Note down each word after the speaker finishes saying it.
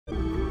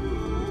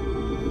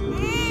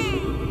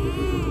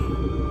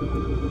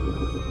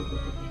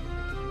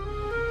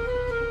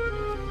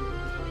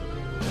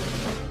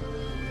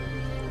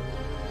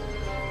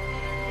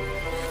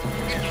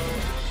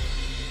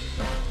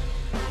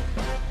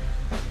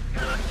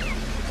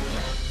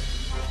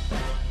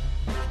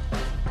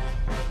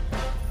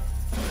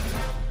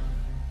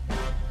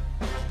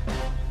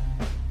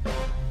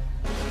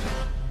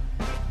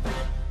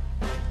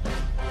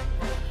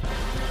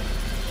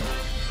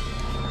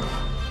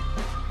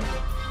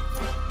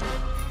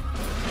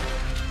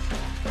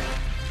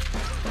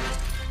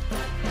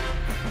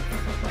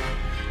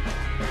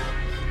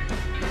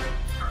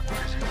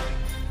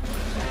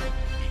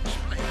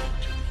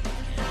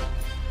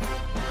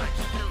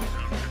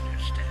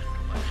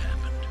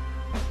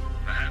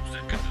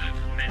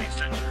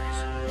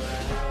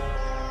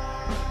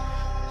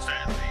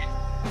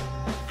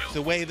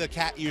The way the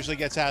cat usually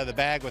gets out of the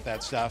bag with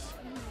that stuff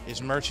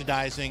is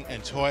merchandising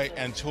and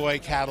toy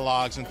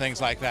catalogs and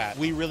things like that.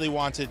 We really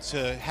wanted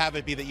to have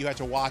it be that you had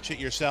to watch it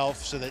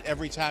yourself, so that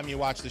every time you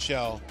watch the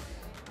show,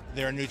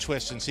 there are new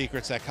twists and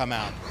secrets that come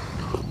out.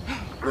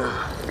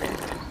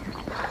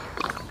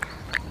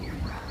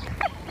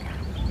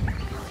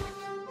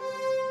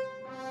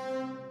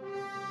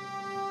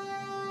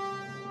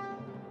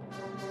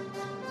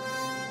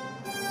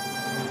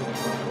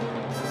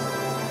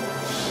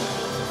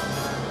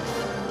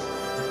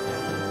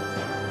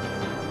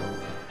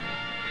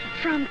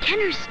 From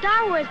Kenner's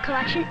Star Wars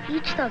collection,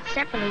 each sold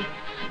separately.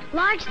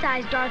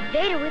 Large-sized Darth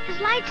Vader with his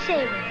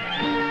lightsaber.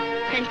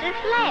 Princess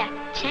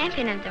Leia,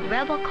 champion of the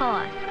rebel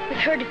cause. With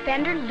her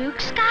defender, Luke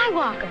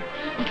Skywalker.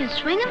 You can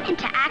swing him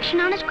into action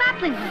on his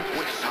grappling hook.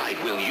 Which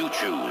side will you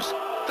choose?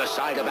 The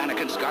side of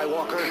Anakin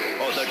Skywalker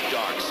or the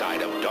dark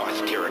side of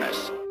Darth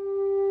Tyrannus?